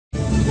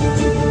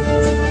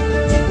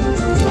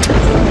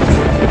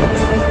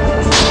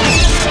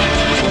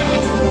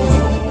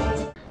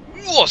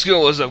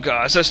What's up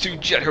guys, that's Stu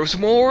Jet here with some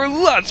more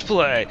Let's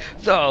Play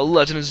The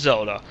Legend of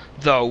Zelda,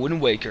 The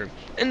Wind Waker.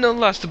 In the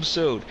last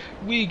episode,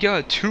 we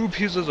got 2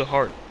 pieces of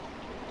heart,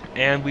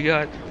 and we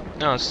got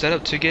set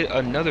up to get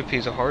another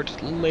piece of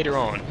heart later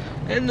on.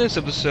 In this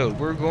episode,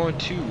 we're going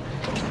to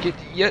get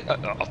yet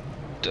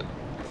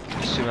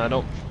assume I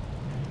don't.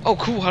 Oh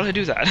cool, how did I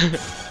do that?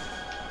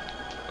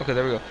 Okay,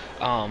 there we go.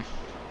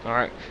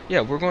 Alright,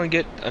 yeah, we're going to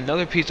get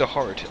another piece of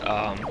heart.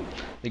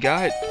 The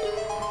guy,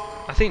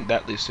 I think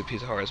that leads to a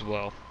piece of heart as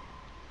well.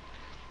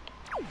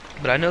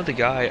 But I know the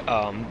guy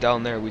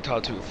down there we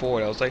talked to before,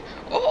 and I was like,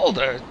 oh,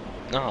 the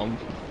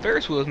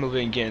Ferris wheel is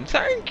moving again,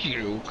 thank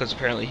you, because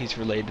apparently he's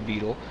related to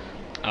Beetle.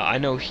 I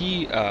know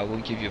he will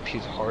give you a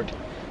piece of heart,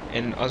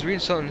 and I was reading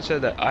something that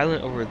said that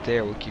island over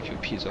there will give you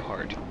a piece of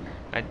heart.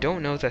 I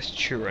don't know if that's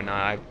true or not.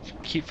 I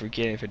keep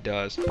forgetting if it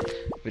does.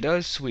 If it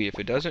does, sweet. If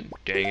it doesn't,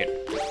 dang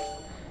it.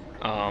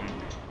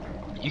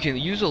 You can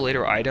use a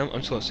later item. I'm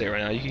just gonna say it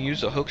right now. You can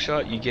use the hook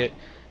shot you get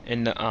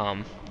in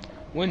the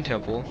Wind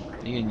Temple.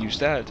 You can use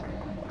that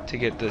to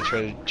get the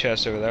treasure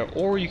chest over there,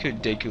 or you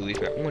could Deku Leaf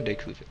it. I want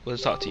Deku Leaf it.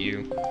 Let's talk to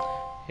you.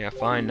 Yeah,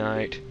 fine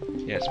night.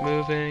 Yeah, it's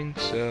moving.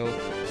 So,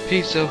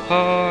 piece of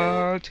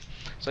heart.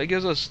 So it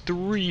gives us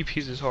 3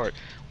 pieces of heart.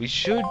 We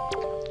should,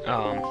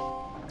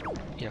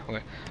 yeah,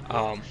 okay.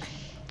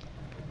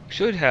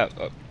 Should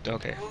have.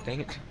 Okay,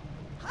 dang it.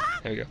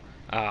 There we go.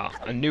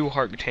 A new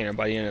heart container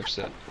by the end of the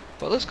episode.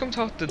 But let's come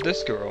talk to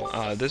this girl.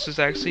 This is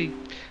actually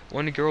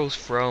one of the girls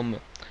from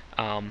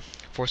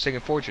Forsaken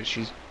Fortress.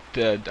 She's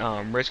the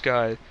rich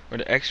guy, or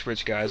the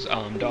ex-rich guy's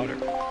daughter.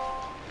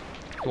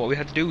 What we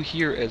have to do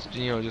here is,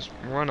 just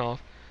run off,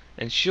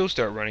 and she'll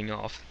start running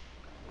off.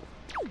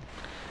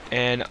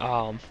 And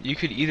you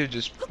could either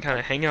just kind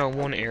of hang out in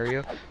one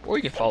area, or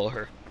you can follow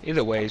her.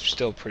 Either way, it's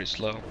still pretty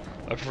slow.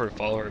 I prefer to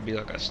follow her and be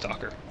like a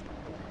stalker.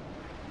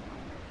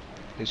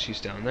 Because she's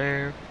down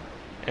there.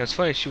 And it's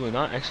funny, she will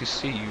not actually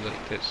see you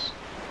like this.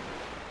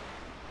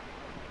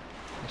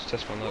 Let's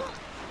test my luck.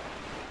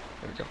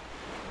 There we go.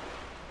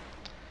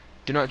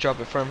 Do not drop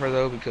in front of her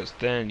though, because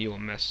then you will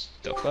mess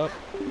stuff up.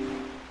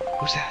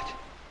 Who's that?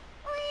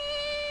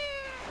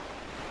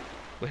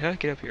 Wait, how did I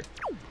get up here?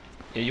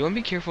 Yeah, you want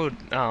to be careful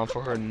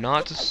for her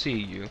not to see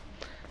you,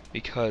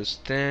 because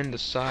then the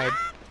side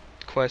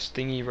quest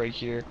thingy right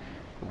here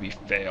will be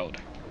failed.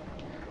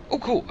 Oh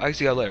cool, I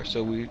actually got a letter,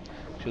 so we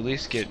should at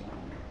least get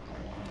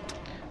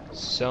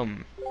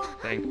some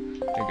thing.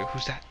 There we go.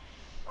 Who's that?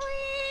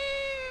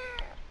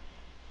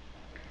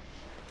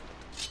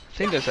 I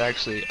think that's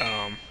actually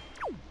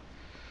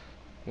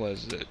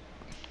was it?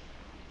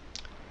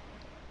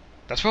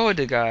 That's probably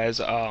the guy's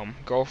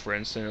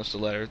girlfriend sent us the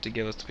letter to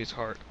give us the piece of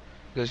heart.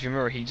 Because if you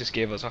remember, he just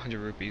gave us 100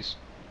 rupees.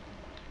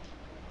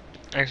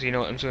 Actually, you know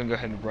what? I'm just gonna go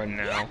ahead and run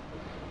now.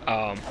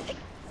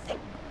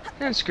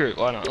 And screw it.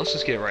 Why not? Let's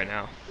just get it right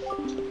now.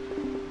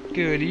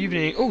 Good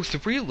evening. Oh,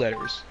 3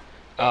 letters.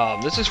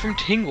 This is from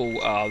Tingle,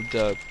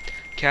 the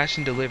cash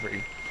and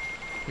delivery.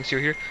 You see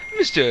here,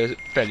 Mr.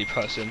 Fatty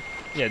Person.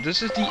 Yeah,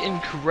 this is the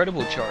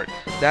incredible chart.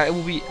 That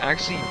will be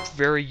actually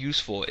very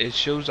useful. It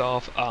shows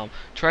off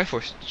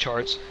Triforce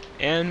charts,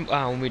 and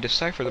when we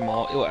decipher them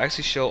all, it will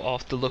actually show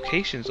off the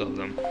locations of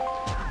them.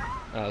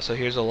 So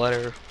here's a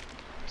letter.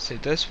 Say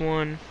this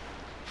one.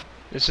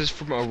 This is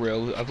from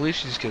Aurel. I believe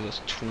she just gives us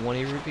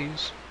 20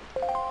 rupees.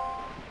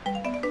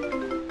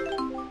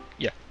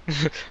 Yeah,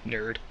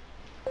 nerd.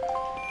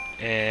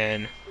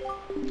 And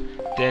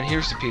then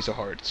here's the piece of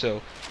heart.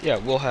 So yeah,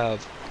 we'll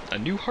have a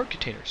new heart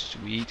container.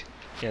 Sweet.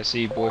 Yeah,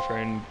 see,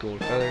 boyfriend, gold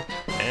feather,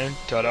 and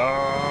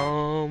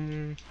ta-da!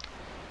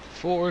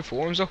 4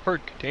 forms of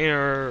heart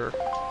container.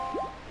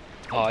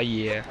 Aw,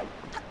 yeah.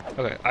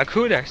 Okay, I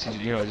could actually,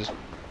 just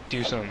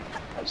do some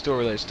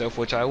store-related stuff,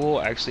 which I will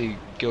actually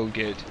go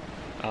get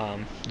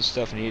the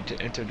stuff needed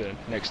to enter the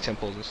next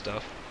temples and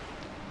stuff.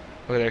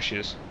 Okay, there she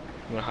is.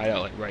 I'm gonna hide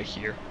out like right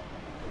here.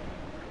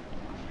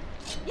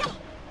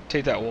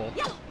 Take that wall.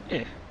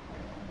 Yeah.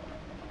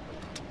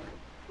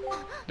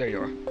 There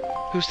you are.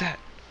 Who's that?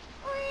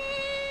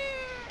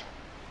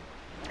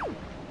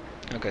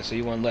 Okay, so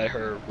you want to let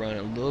her run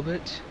a little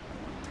bit,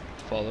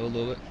 follow a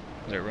little bit,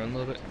 let her run a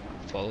little bit,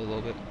 follow a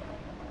little bit,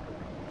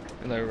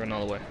 and let her run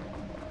all the way.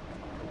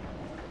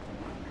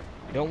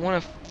 You don't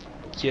want to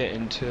get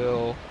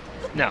until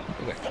now.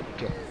 Okay,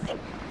 go.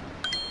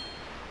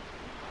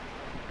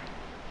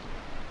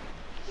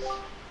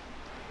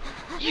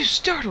 You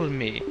startled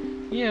me.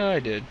 Yeah, I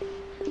did.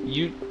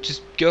 You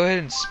just go ahead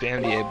and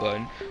spam the A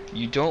button.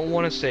 You don't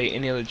want to say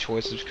any other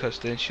choices because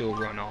then she'll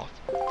run off.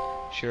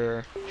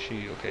 Sure,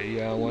 okay,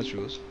 yeah, once she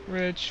was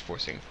rich,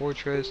 Forsaken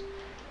Fortress,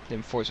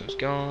 then Fortress was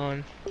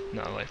gone,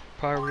 not life of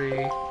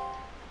poverty,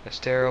 that's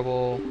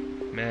terrible,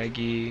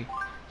 Maggie,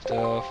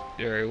 stuff,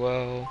 very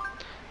well,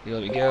 you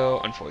let me go,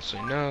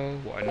 unfortunately no,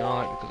 why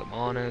not, because I'm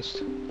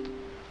honest.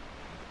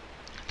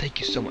 Thank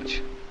you so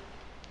much.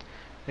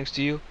 Thanks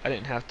to you, I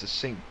didn't have to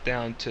sink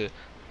down to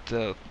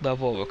the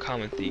level of a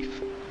common thief.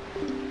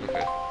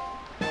 Okay.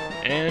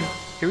 And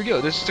here we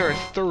go, this is our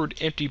 3rd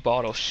empty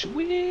bottle,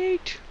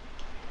 sweet!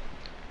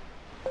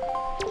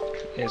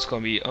 It's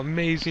gonna be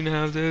amazing to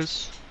have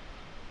this.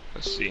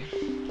 Let's see.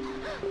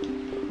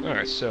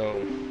 Alright,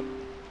 so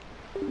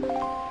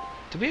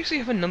do we actually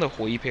have another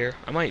hoy pair?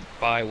 I might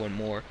buy one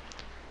more.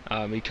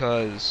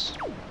 Because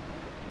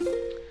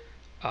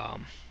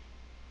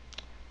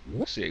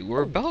let's see,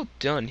 we're about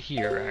done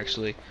here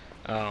actually.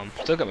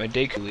 Still got my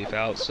Deku leaf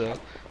out, so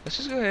let's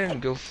just go ahead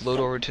and go float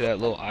over to that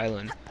little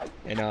island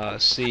and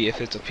see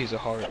if it's a piece of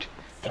heart.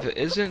 If it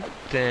isn't,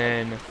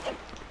 then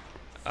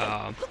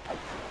I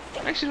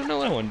actually don't know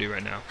what I want to do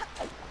right now.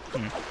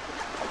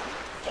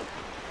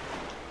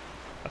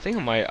 I think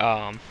I might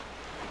I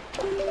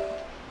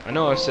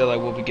know I said like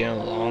we'll be getting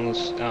a long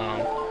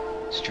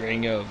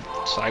string of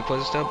side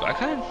quests and stuff, but I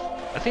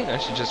think I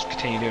should just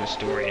continue doing the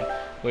story and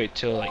wait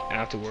till like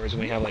afterwards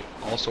when we have like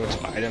all sorts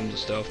of items and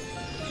stuff.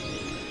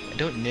 I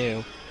don't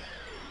know.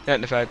 That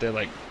and the fact that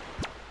like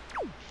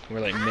we're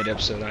like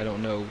mid-episode, I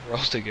don't know where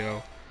else to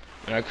go.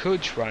 And I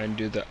could try and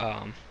do the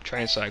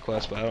train side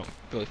quest, but I don't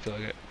really feel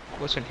like it.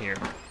 What's in here?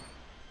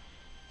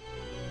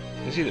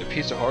 It's either a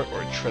piece of heart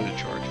or a treasure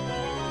chart.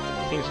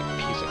 I think it's a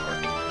piece of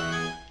heart.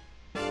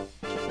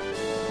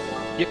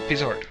 Yep,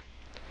 piece of heart.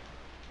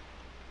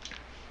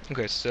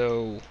 Okay,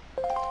 so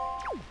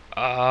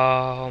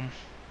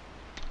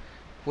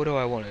what do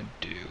I want to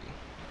do?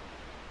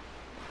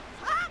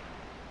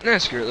 Nah,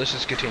 screw it. Let's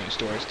just continue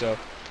story stuff.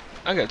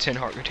 I got 10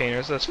 heart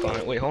containers. That's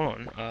fine. Wait,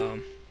 hold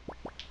on.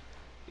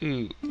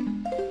 Ooh,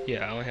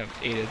 yeah, I only have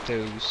 8 of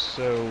those.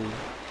 So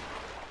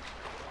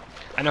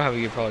I know how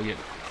we could probably get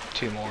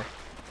 2 more.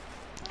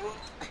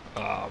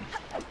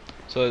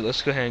 So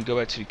let's go ahead and go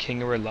back to the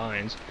King of Red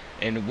Lions,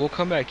 and we'll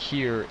come back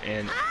here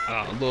in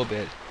a little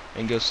bit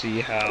and go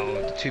see how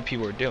the 2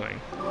 people are doing.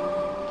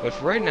 But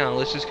for right now,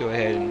 let's just go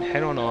ahead and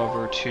head on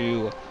over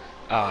to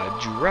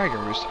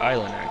Dragon Roost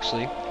Island,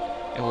 actually,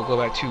 and we'll go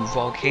back to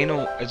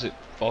Volcano. Is it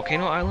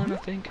Volcano Island? I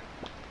think.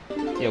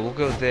 Yeah, we'll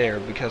go there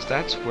because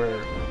that's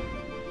where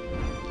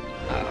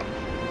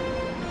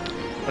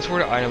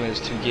the item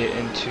is to get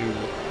into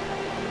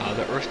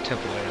the Earth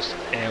Temple is,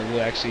 and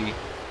we'll actually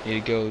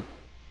need to go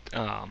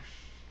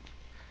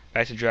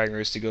back to Dragon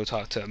Roost to go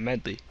talk to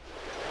Medley.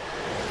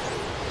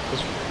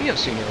 Because we haven't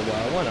seen her in a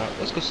while. Why not?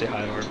 Let's go say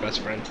hi to our best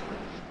friend.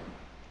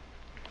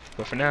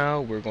 But for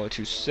now, we're going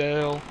to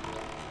sail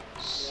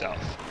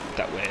south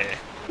that way.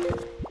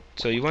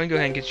 So you want to go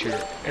ahead and get your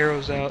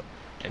arrows out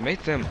and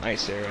make them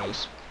ice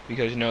arrows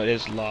because you know it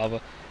is lava.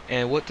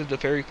 And what did the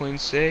Fairy Queen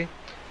say?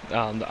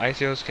 The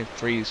ice arrows can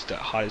freeze the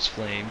hottest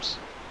flames.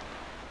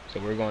 So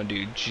we're going to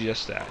do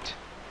just that.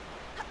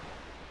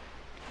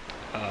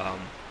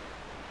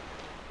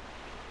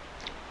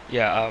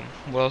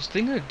 What I was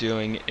thinking of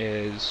doing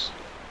is,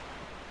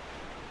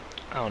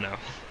 I don't know.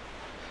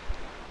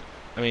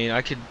 I mean,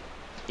 I could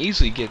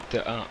easily get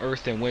the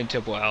Earth and Wind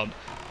Temple out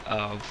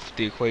of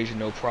the equation,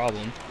 no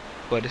problem.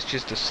 But it's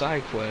just the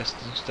side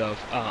quests and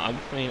stuff. I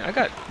mean, I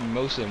got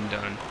most of them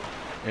done,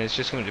 and it's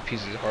just going to be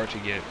pieces hard to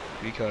get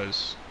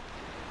because,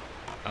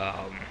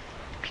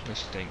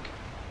 let's think.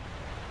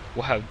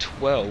 We'll have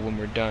 12 when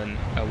we're done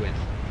with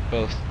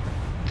both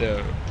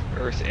the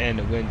Earth and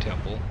the Wind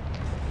Temple.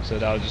 So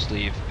that'll just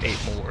leave 8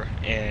 more,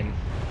 and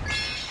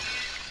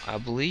I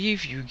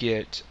believe you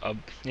get a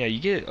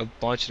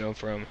bunch of them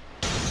from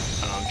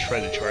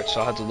treasure charts.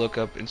 So I'll have to look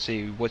up and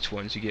see which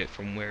ones you get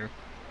from where.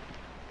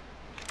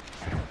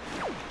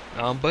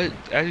 But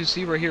as you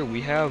see right here,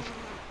 we have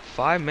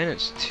 5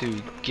 minutes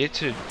to get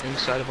to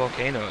inside a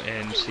volcano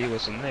and see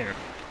what's in there.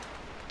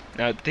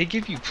 Now they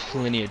give you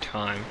plenty of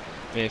time.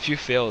 I mean, if you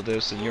fail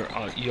this, then you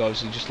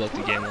obviously just let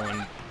the game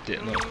on,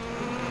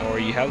 or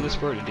you have this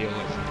bird to deal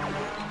with.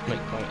 Like,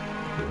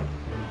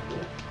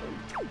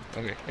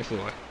 okay, it flew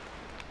away.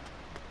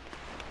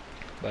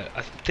 But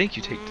I think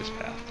you take this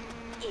path.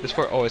 This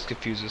part always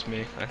confuses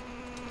me. I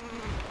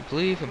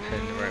believe I'm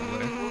heading the right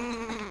way.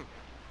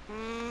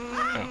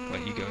 Oh,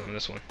 wait, you go on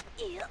this one.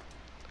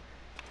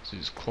 So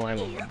just climb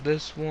over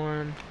this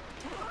one.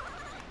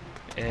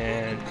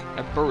 And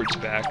a bird's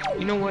back.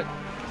 You know what?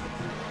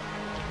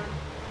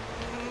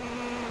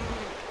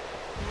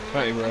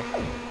 Fight me, bro.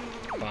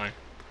 Fine.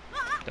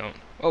 Don't.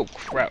 Oh,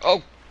 crap.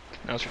 Oh!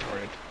 Now it's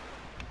retarded.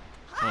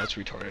 Now it's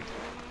retarded.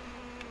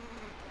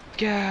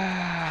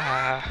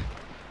 Yeah.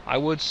 I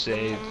would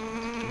say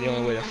the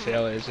only way to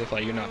fail is if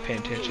like you're not paying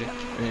attention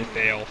and then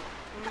fail.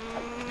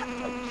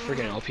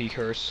 Freaking LP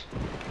curse.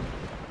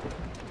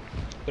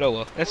 But oh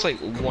well, that's like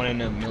 1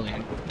 in a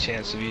million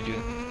chance of you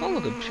doing. Oh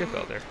look, a ship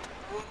out there.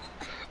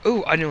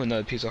 Oh, I know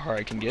another piece of heart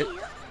I can get.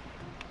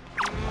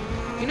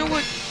 You know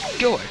what?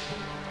 Go away.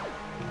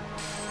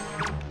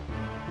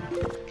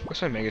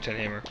 Where's my Megaton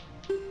hammer?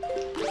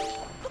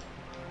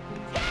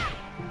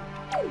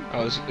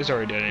 Oh, it's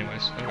already dead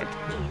anyways. Okay.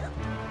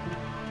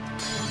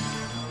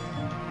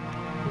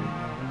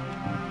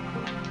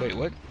 Wait,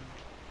 what?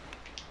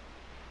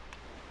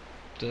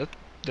 Did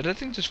that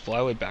thing just fly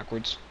away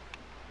backwards?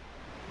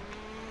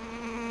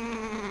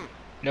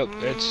 Nope,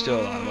 it's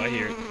still alive. I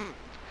hear it.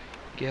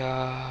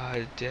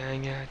 God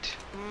dang it.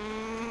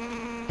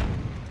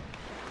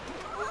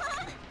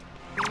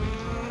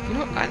 You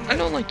know, I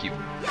don't like you.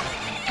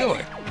 Go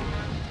away.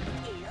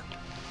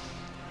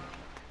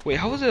 Wait,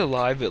 how was it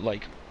alive at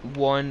like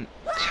one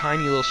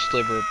tiny little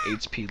sliver of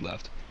HP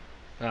left?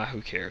 Ah,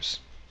 who cares?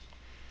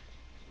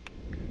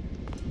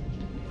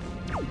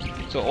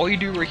 So all you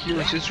do right here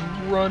is just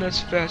run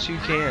as fast as you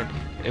can.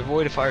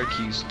 Avoid the fire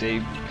keys. They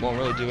won't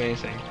really do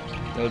anything.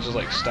 They'll just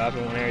like stop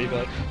in one area and be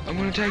like, I'm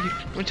gonna attack you,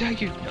 I'm gonna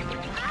attack you.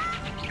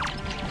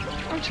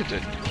 I'm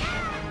tempted.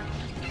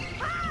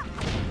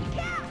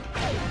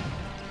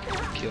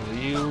 Kill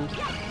you.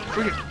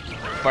 Forget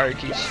fire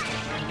keys.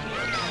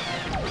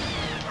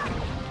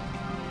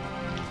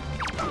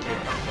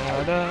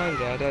 Da da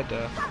da da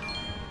da.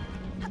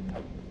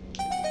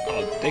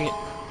 Oh, dang it.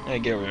 I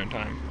get over in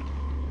time.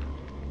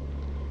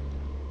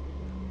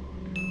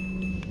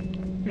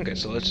 Okay,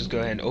 so let's just go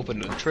ahead and open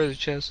the treasure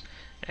chest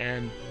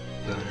and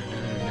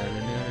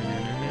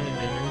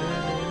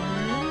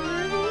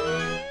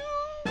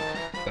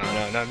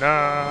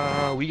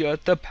we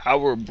got the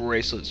power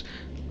bracelets.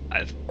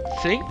 I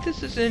think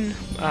this is in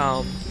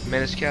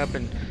Menace Cap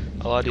and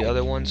a lot of the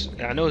other ones.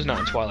 I know it's not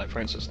in Twilight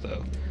Princess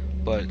though,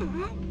 but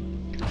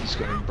let's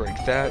go ahead and break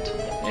that,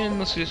 and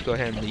let's just go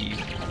ahead and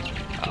leave.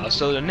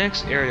 So the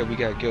next area we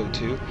gotta go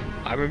to,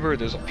 I remember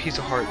there's a piece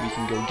of heart we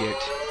can go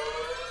get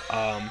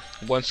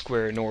 1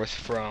 square north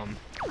from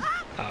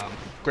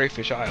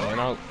Grayfish Isle,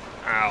 and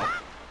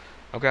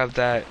I'll grab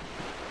that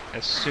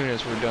as soon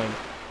as we're done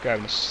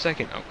grabbing the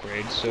second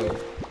upgrade. So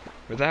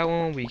for that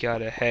one we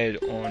gotta head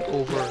on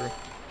over.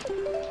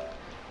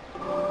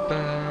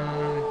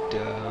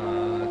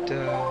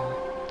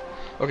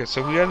 Okay,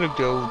 so we gotta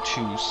go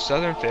to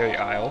Southern Fairy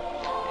Isle,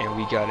 and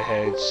we gotta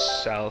head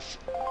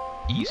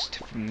southeast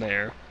from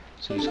there.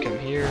 So just come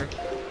here.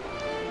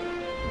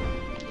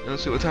 And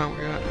let's see what time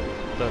we're at.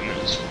 11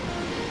 minutes.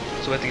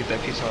 So I have to get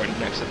that piece of heart in the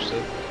next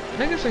episode.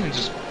 And I guess I can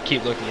just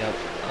keep looking up.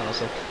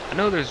 So I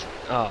know there's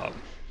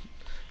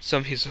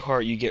some piece of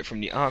heart you get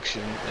from the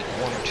auction, like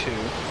 1 or 2,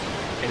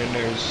 and then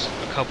there's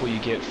a couple you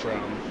get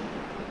from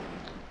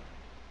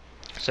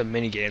some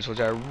mini games, which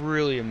I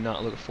really am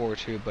not looking forward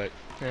to, but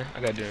I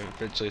gotta do it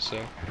eventually.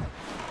 So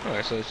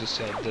alright, so let's just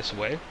head this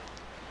way,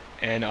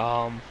 and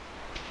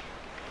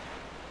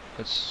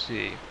let's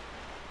see.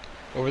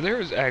 Over there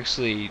is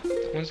actually,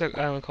 what's that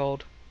island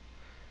called?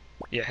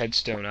 Yeah,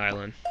 Headstone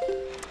Island.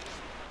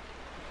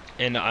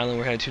 And the island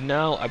we're headed to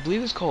now, I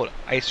believe it's called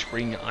Ice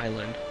Ring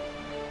Island.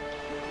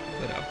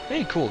 But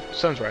hey, cool,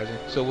 sun's rising,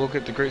 so we'll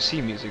get the Great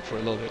Sea music for a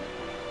little bit.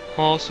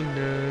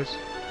 Awesomeness.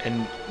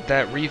 And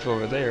that reef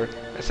over there,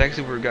 that's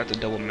actually where we got the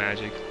double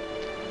magic.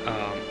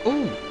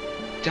 Ooh,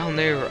 down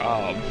there,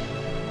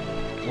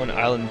 one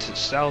island to the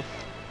south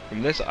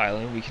from this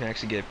island, we can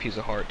actually get a piece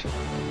of heart.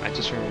 I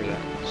just remember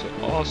that. So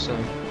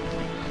awesome.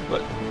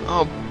 But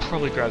I'll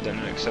probably grab that in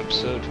the next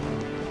episode.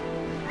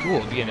 Cool,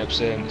 it'll be an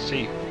episode in the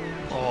sea.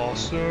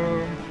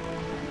 Awesome.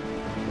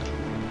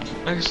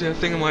 Actually, I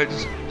think I might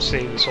just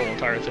save this whole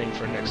entire thing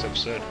for the next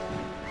episode.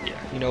 Yeah,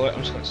 you know what?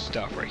 I'm just gonna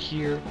stop right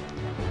here.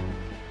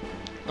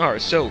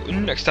 Alright, so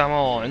next time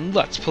on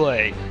Let's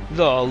Play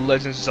The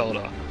Legend of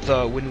Zelda,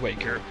 The Wind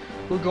Waker,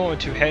 we're going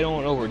to head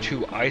on over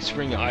to Ice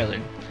Ring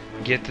Island,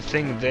 get the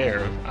thing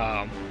there,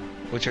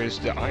 which is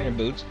the Iron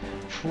Boots,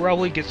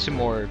 probably get some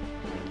more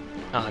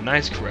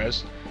nice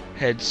crest,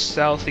 head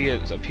south to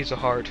get a piece of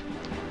heart.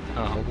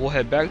 We'll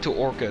head back to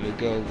Orca to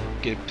go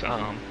get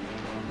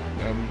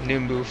new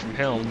move from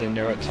him, then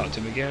there I'll talk to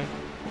him again,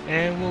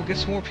 and we'll get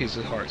some more pieces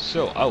of heart.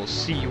 So I will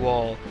see you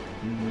all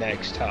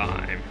next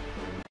time.